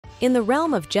In the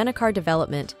realm of Gen-car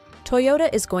development,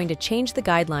 Toyota is going to change the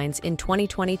guidelines in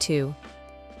 2022.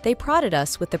 They prodded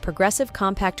us with the progressive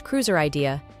compact cruiser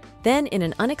idea, then in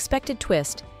an unexpected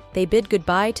twist, they bid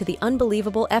goodbye to the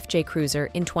unbelievable FJ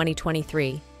Cruiser in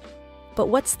 2023. But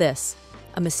what's this?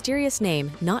 A mysterious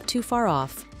name not too far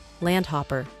off,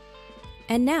 Landhopper.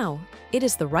 And now, it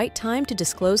is the right time to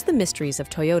disclose the mysteries of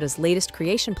Toyota's latest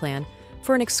creation plan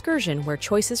for an excursion where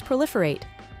choices proliferate,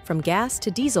 from gas to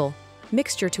diesel,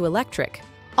 mixture to electric,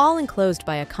 all enclosed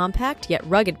by a compact yet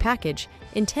rugged package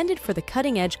intended for the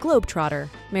cutting-edge globetrotter.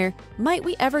 Might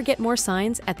we ever get more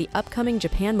signs at the upcoming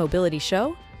Japan Mobility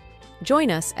Show?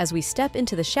 Join us as we step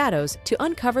into the shadows to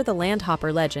uncover the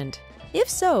Landhopper legend. If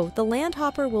so, the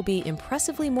Landhopper will be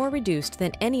impressively more reduced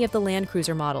than any of the Land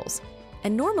Cruiser models,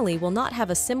 and normally will not have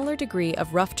a similar degree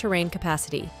of rough terrain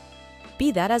capacity.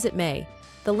 Be that as it may,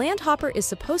 the Landhopper is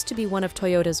supposed to be one of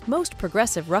Toyota's most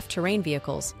progressive rough terrain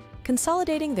vehicles,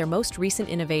 consolidating their most recent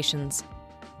innovations.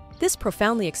 This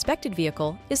profoundly expected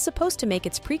vehicle is supposed to make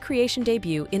its pre-creation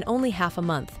debut in only half a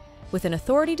month, with an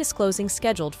authority disclosing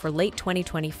scheduled for late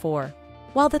 2024.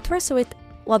 While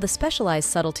the specialized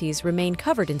subtleties remain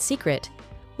covered in secret,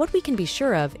 what we can be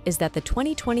sure of is that the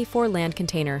 2024 Land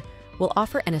Container will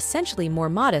offer an essentially more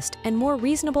modest and more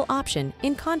reasonable option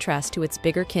in contrast to its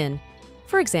bigger kin.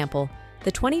 For example,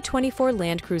 the 2024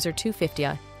 Land Cruiser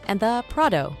 250 and the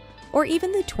Prado, or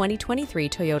even the 2023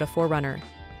 Toyota 4Runner.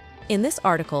 In this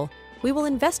article, we will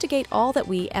investigate all that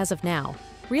we, as of now,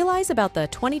 realize about the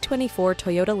 2024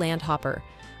 Toyota Landhopper,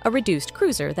 a reduced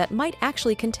cruiser that might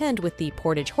actually contend with the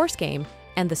Portage Horse Game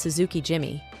and the Suzuki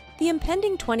Jimmy. The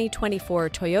impending 2024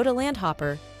 Toyota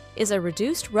Landhopper is a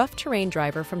reduced rough terrain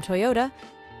driver from Toyota,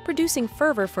 producing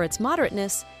fervor for its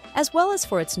moderateness as well as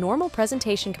for its normal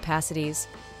presentation capacities.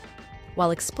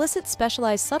 While explicit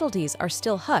specialized subtleties are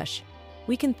still hush,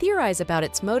 we can theorize about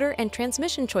its motor and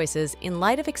transmission choices in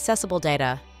light of accessible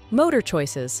data. Motor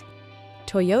choices.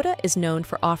 Toyota is known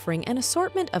for offering an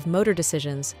assortment of motor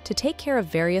decisions to take care of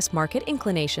various market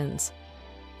inclinations.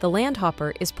 The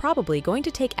Landhopper is probably going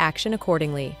to take action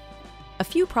accordingly. A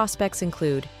few prospects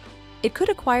include: it could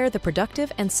acquire the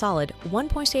productive and solid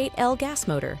 1.8L gas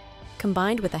motor,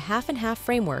 combined with a half-and-half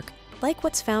framework like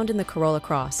what's found in the Corolla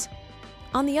Cross.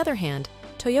 On the other hand,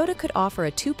 Toyota could offer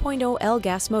a 2.0L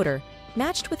gas motor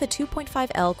matched with a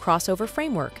 2.5L crossover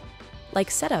framework, like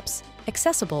setups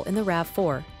accessible in the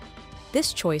RAV4.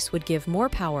 This choice would give more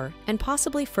power and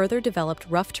possibly further developed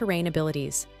rough terrain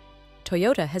abilities.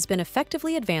 Toyota has been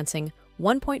effectively advancing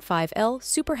 1.5L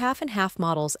super half-and-half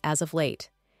models as of late.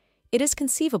 It is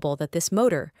conceivable that this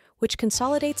motor, which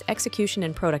consolidates execution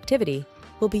and productivity,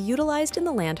 will be utilized in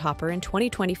the Landhopper in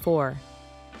 2024.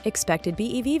 Expected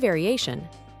BEV variation.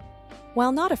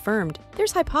 While not affirmed,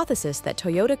 there's hypothesis that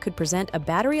Toyota could present a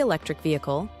battery electric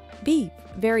vehicle, B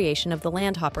variation of the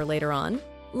Landhopper later on,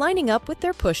 lining up with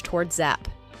their push toward ZAP.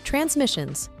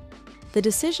 Transmissions. The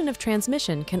decision of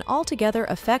transmission can altogether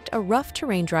affect a rough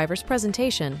terrain driver's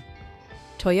presentation.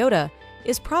 Toyota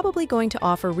is probably going to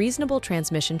offer reasonable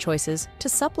transmission choices to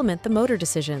supplement the motor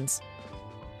decisions.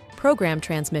 Program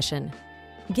transmission.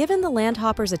 Given the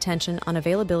Landhopper's attention on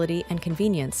availability and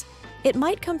convenience, it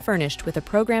might come furnished with a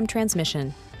program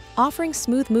transmission, offering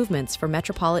smooth movements for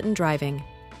metropolitan driving.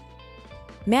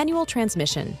 Manual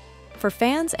transmission. For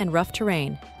fans and rough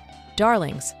terrain,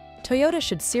 darlings, Toyota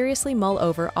should seriously mull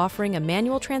over offering a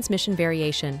manual transmission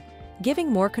variation, giving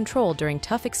more control during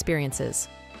tough experiences.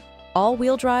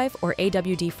 All-wheel drive or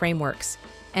AWD frameworks.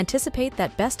 Anticipate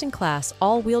that best-in-class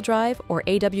all-wheel drive or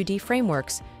AWD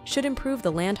frameworks should improve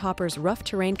the Landhopper's rough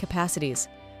terrain capacities,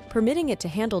 permitting it to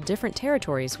handle different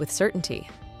territories with certainty.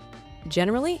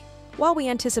 Generally, while we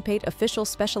anticipate official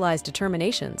specialized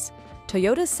determinations,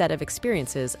 Toyota's set of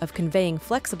experiences of conveying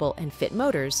flexible and fit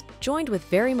motors, joined with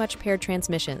very much paired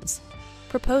transmissions,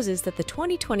 proposes that the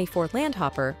 2024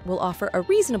 Landhopper will offer a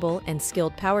reasonable and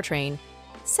skilled powertrain,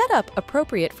 set up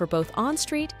appropriate for both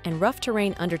on-street and rough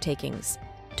terrain undertakings.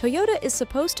 Toyota is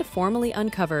supposed to formally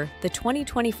uncover the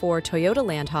 2024 Toyota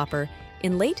Landhopper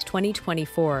in late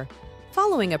 2024,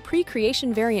 following a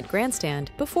pre-creation variant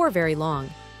grandstand before very long.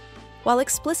 While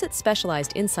explicit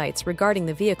specialized insights regarding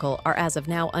the vehicle are as of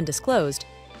now undisclosed,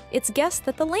 it's guessed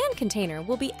that the Land Container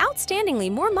will be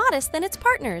outstandingly more modest than its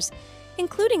partners,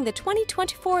 including the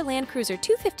 2024 Land Cruiser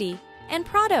 250 and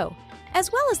Prado,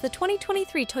 as well as the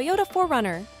 2023 Toyota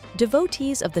 4Runner.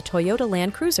 Devotees of the Toyota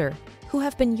Land Cruiser, who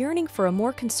have been yearning for a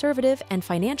more conservative and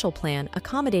financial plan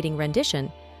accommodating rendition,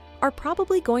 are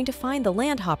probably going to find the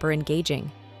Landhopper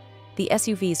engaging. The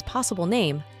SUV's possible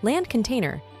name, Land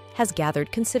Container, has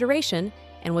gathered consideration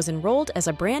and was enrolled as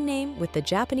a brand name with the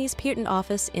Japanese Patent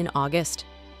Office in August.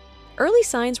 Early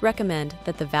signs recommend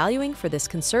that the valuing for this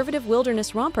conservative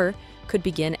wilderness romper could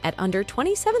begin at under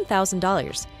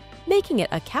 $27,000, making it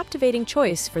a captivating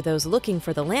choice for those looking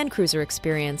for the Land Cruiser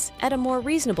experience at a more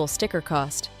reasonable sticker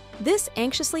cost. This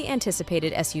anxiously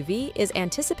anticipated SUV is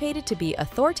anticipated to be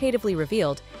authoritatively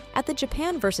revealed at the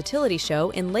Japan Versatility Show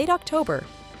in late October,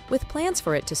 with plans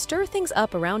for it to stir things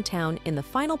up around town in the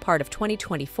final part of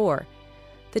 2024.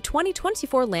 The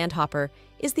 2024 Land Hopper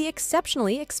is the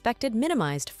exceptionally expected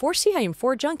minimized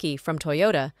 4x4 junkie from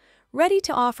Toyota, ready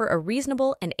to offer a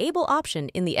reasonable and able option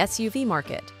in the SUV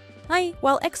market.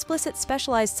 While explicit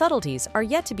specialized subtleties are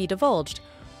yet to be divulged,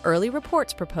 early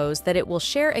reports propose that it will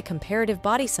share a comparative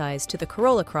body size to the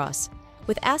Corolla Cross,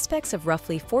 with aspects of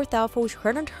roughly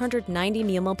 4,490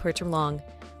 mm long,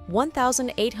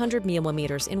 1,800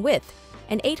 mm in width,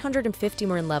 and 850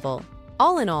 mm in level.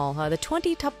 All in all, the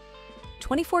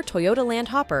 2024 Toyota Land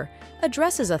Hopper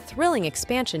addresses a thrilling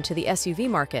expansion to the SUV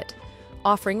market,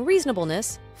 offering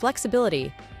reasonableness,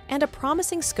 flexibility, and a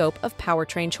promising scope of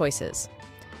powertrain choices.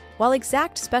 While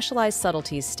exact specialized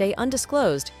subtleties stay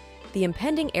undisclosed, the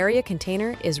impending area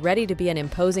container is ready to be an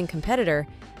imposing competitor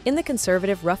in the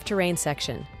conservative rough terrain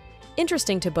section,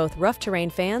 interesting to both rough terrain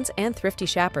fans and thrifty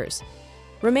shoppers.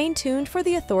 Remain tuned for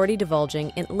the authority divulging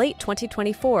in late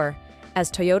 2024 as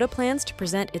Toyota plans to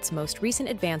present its most recent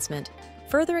advancement,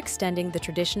 further extending the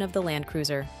tradition of the Land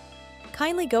Cruiser.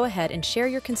 Kindly go ahead and share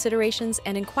your considerations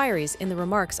and inquiries in the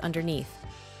remarks underneath.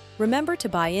 Remember to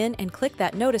buy in and click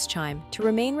that notice chime to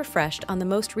remain refreshed on the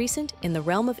most recent in the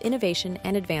realm of innovation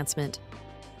and advancement.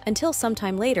 Until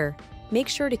sometime later, make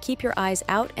sure to keep your eyes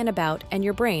out and about and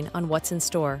your brain on what's in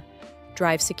store.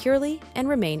 Drive securely and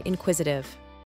remain inquisitive.